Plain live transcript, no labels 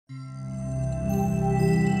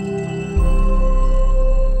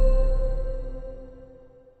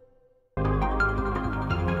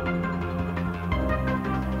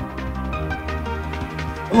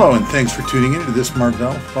Hello, and thanks for tuning in to this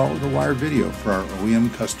Marvell Follow the Wire video for our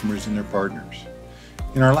OEM customers and their partners.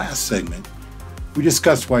 In our last segment, we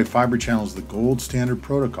discussed why Fibre Channel is the gold standard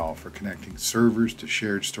protocol for connecting servers to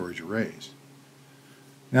shared storage arrays.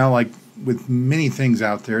 Now, like with many things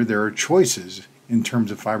out there, there are choices in terms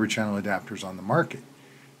of Fibre Channel adapters on the market.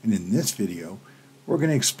 And in this video, we're going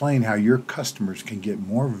to explain how your customers can get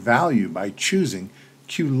more value by choosing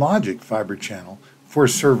Qlogic Fibre Channel for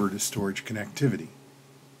server to storage connectivity.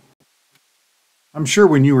 I'm sure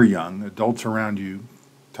when you were young, adults around you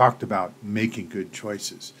talked about making good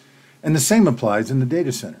choices. And the same applies in the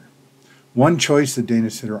data center. One choice the data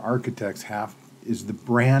center architects have is the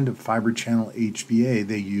brand of Fibre Channel HBA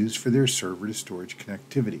they use for their server to storage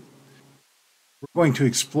connectivity. We're going to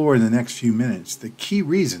explore in the next few minutes the key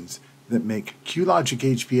reasons that make Qlogic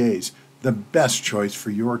HBAs the best choice for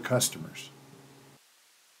your customers.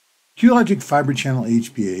 Qlogic Fibre Channel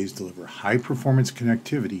HBAs deliver high-performance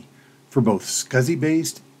connectivity for both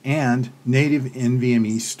SCSI-based and native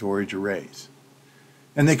NVMe storage arrays.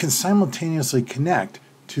 And they can simultaneously connect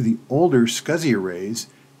to the older SCSI arrays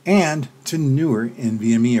and to newer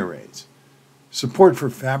NVMe arrays. Support for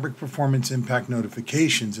fabric performance impact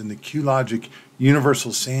notifications in the Qlogic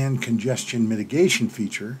Universal SAN congestion mitigation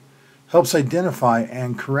feature helps identify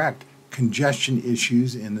and correct congestion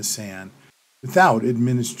issues in the SAN without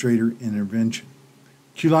administrator intervention.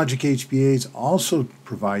 Qlogic HBAs also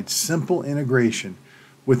provide simple integration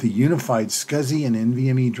with a unified SCSI and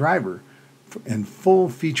NVMe driver and full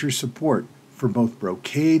feature support for both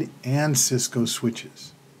Brocade and Cisco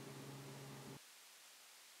switches.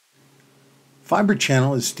 Fibre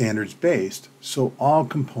Channel is standards-based, so all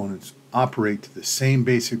components operate to the same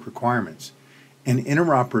basic requirements, and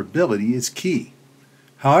interoperability is key.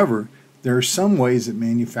 However, there are some ways that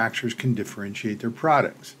manufacturers can differentiate their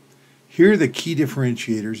products. Here are the key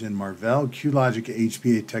differentiators in Marvell Qlogic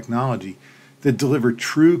HBA technology that deliver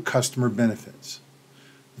true customer benefits.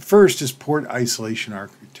 The first is port isolation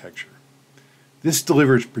architecture. This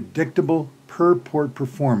delivers predictable per-port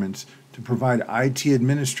performance to provide IT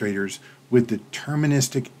administrators with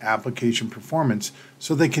deterministic application performance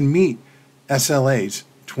so they can meet SLAs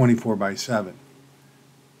 24/7.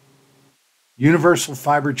 Universal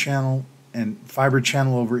Fibre Channel and Fibre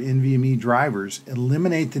Channel over NVMe drivers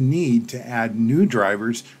eliminate the need to add new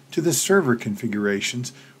drivers to the server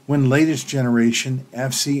configurations when latest generation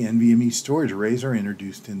FC NVMe storage arrays are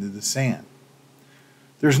introduced into the SAN.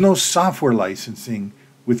 There's no software licensing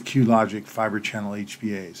with Qlogic Fibre Channel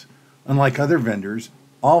HBAs. Unlike other vendors,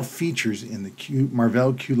 all features in the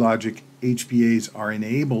Marvell Qlogic HBAs are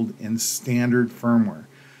enabled in standard firmware.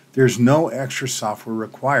 There's no extra software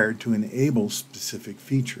required to enable specific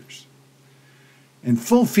features. And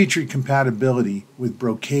full featured compatibility with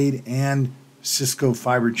Brocade and Cisco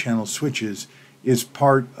Fibre Channel switches is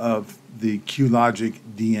part of the Qlogic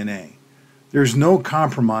DNA. There's no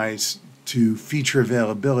compromise to feature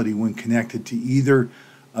availability when connected to either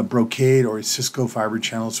a Brocade or a Cisco Fibre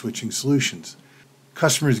Channel switching solutions.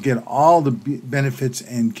 Customers get all the benefits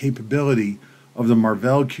and capability of the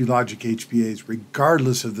Marvell Qlogic HBAs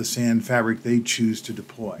regardless of the SAN fabric they choose to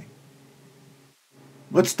deploy.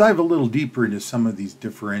 Let's dive a little deeper into some of these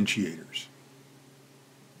differentiators.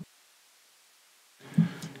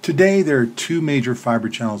 Today, there are two major Fibre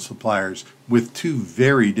Channel suppliers with two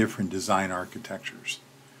very different design architectures.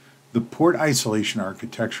 The port isolation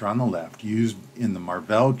architecture on the left, used in the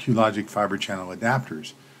Marvell Qlogic Fibre Channel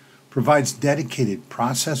adapters, provides dedicated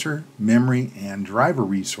processor, memory, and driver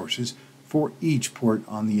resources for each port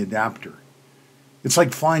on the adapter. It's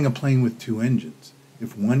like flying a plane with two engines.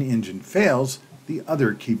 If one engine fails, the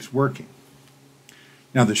other keeps working.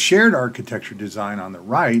 Now, the shared architecture design on the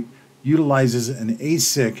right utilizes an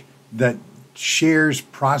ASIC that shares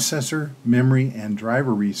processor, memory, and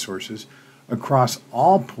driver resources across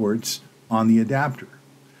all ports on the adapter.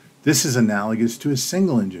 This is analogous to a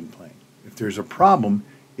single-engine plane. If there's a problem,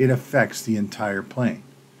 it affects the entire plane.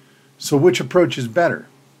 So which approach is better?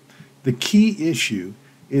 The key issue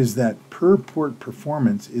is that per-port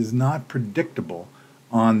performance is not predictable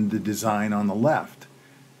on the design on the left,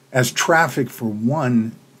 as traffic for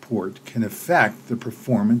one port can affect the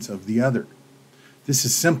performance of the other. This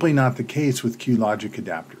is simply not the case with Qlogic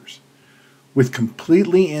adapters. With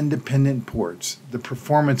completely independent ports, the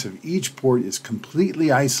performance of each port is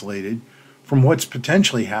completely isolated from what's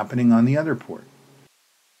potentially happening on the other port.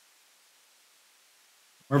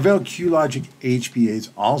 Marvell Qlogic HBAs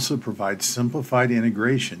also provide simplified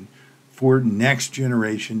integration for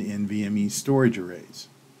next-generation NVMe storage arrays.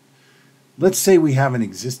 Let's say we have an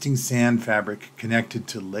existing SAN fabric connected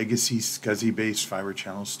to legacy SCSI-based Fibre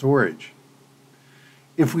Channel storage.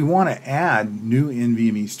 If we want to add new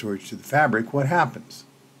NVMe storage to the fabric, what happens?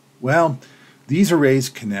 Well, these arrays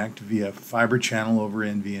connect via Fibre Channel over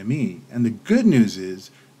NVMe, and the good news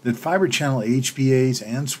is that Fibre Channel HBAs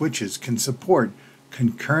and switches can support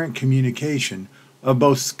concurrent communication of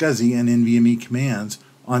both SCSI and NVMe commands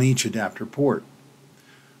on each adapter port.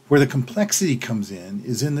 Where the complexity comes in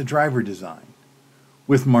is in the driver design.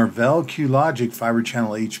 With Marvell Qlogic Fibre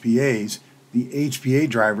Channel HBAs, the HBA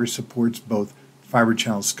driver supports both Fibre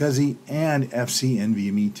Channel SCSI and FC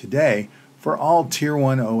NVMe today for all Tier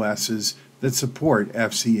 1 OSs that support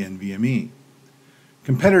FC NVMe.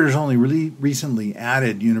 Competitors only recently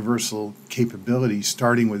added universal capability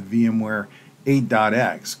starting with VMware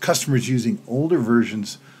 8.x. Customers using older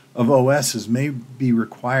versions of OSs may be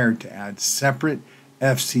required to add separate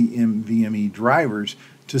FC NVMe drivers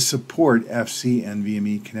to support FC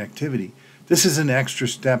NVMe connectivity. This is an extra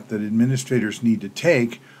step that administrators need to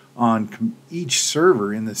take on each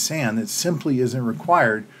server in the SAN that simply isn't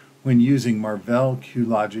required when using Marvell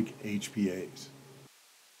Qlogic HBAs.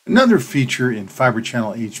 Another feature in Fibre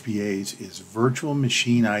Channel HBAs is Virtual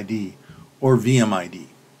Machine ID, or VMID.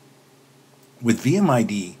 With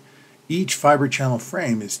VMID, each Fibre Channel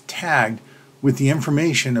frame is tagged with the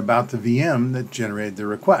information about the VM that generated the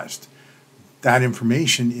request. That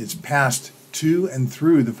information is passed to and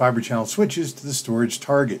through the Fibre Channel switches to the storage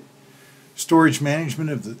target. Storage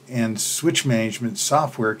management and switch management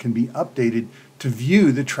software can be updated to view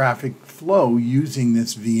the traffic flow using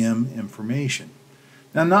this VM information.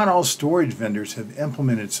 Now, not all storage vendors have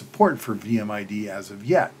implemented support for VMID as of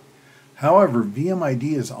yet. However,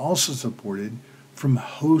 VMID is also supported from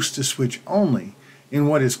host to switch only in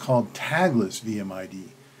what is called tagless VMID,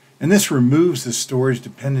 and this removes the storage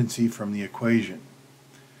dependency from the equation.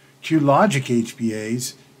 Qlogic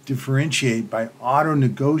HBAs differentiate by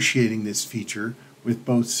auto-negotiating this feature with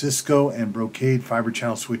both Cisco and Brocade Fibre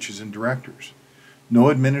Channel switches and directors. No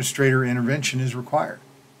administrator intervention is required.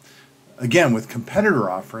 Again, with competitor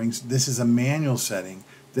offerings, this is a manual setting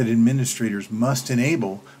that administrators must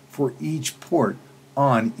enable for each port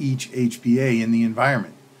on each HBA in the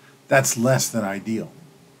environment. That's less than ideal.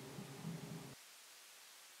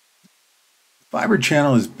 Fibre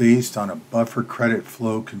Channel is based on a buffer credit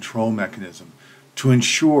flow control mechanism to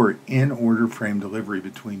ensure in-order frame delivery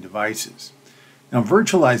between devices. Now,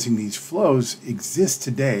 virtualizing these flows exists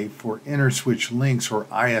today for inter-switch links, or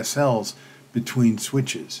ISLs, between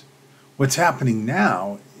switches. What's happening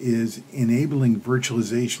now is enabling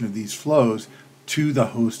virtualization of these flows to the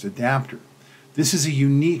host adapter. This is a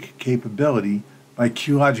unique capability by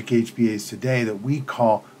Qlogic HBAs today that we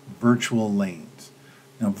call virtual lanes.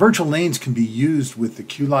 Now, virtual lanes can be used with the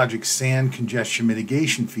Qlogic SAN congestion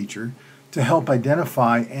mitigation feature to help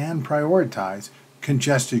identify and prioritize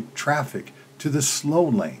congested traffic to the slow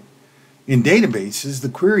lane. In databases, the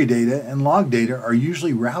query data and log data are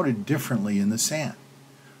usually routed differently in the SAN.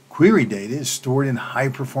 Query data is stored in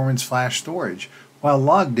high-performance flash storage, while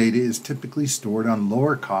log data is typically stored on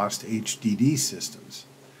lower-cost HDD systems.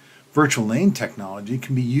 Virtual lane technology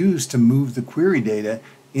can be used to move the query data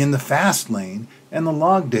in the fast lane and the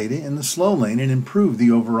log data in the slow lane and improve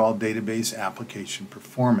the overall database application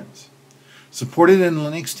performance. Supported in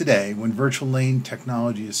Linux today, when virtual lane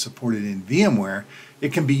technology is supported in VMware,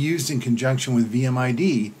 it can be used in conjunction with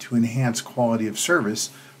VMID to enhance quality of service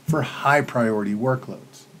for high-priority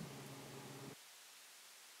workloads.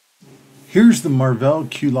 Here's the Marvell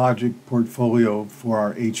Qlogic portfolio for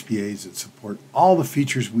our HBAs that support all the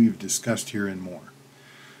features we've discussed here and more.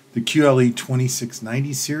 The QLE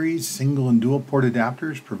 2690 series single and dual port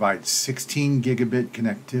adapters provide 16 gigabit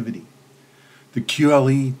connectivity. The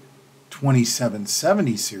QLE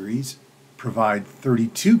 2770 series provide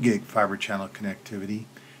 32 gig Fibre Channel connectivity,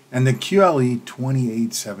 and the QLE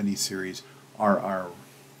 2870 series are our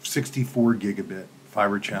 64 gigabit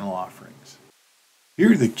Fibre Channel offerings.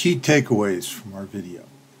 Here are the key takeaways from our video.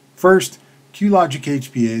 First, Qlogic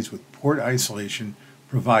HBAs with port isolation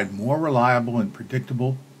provide more reliable and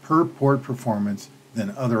predictable per-port performance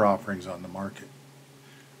than other offerings on the market.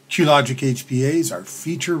 Qlogic HBAs are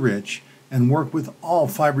feature-rich and work with all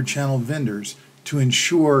Fibre Channel vendors to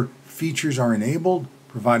ensure features are enabled,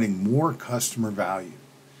 providing more customer value.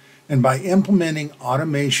 And by implementing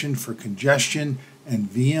automation for congestion and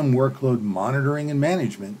VM workload monitoring and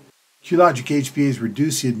management, Qlogic HBAs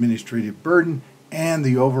reduce the administrative burden and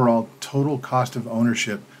the overall total cost of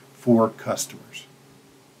ownership for customers.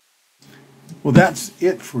 Well, that's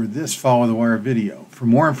it for this Follow the Wire video. For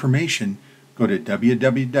more information, go to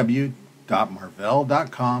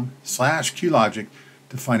www.marvell.com/Qlogic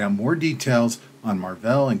to find out more details on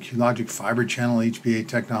Marvell and Qlogic Fibre Channel HBA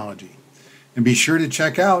technology. And be sure to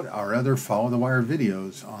check out our other Follow the Wire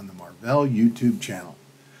videos on the Marvell YouTube channel.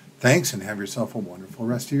 Thanks, and have yourself a wonderful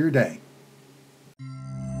rest of your day.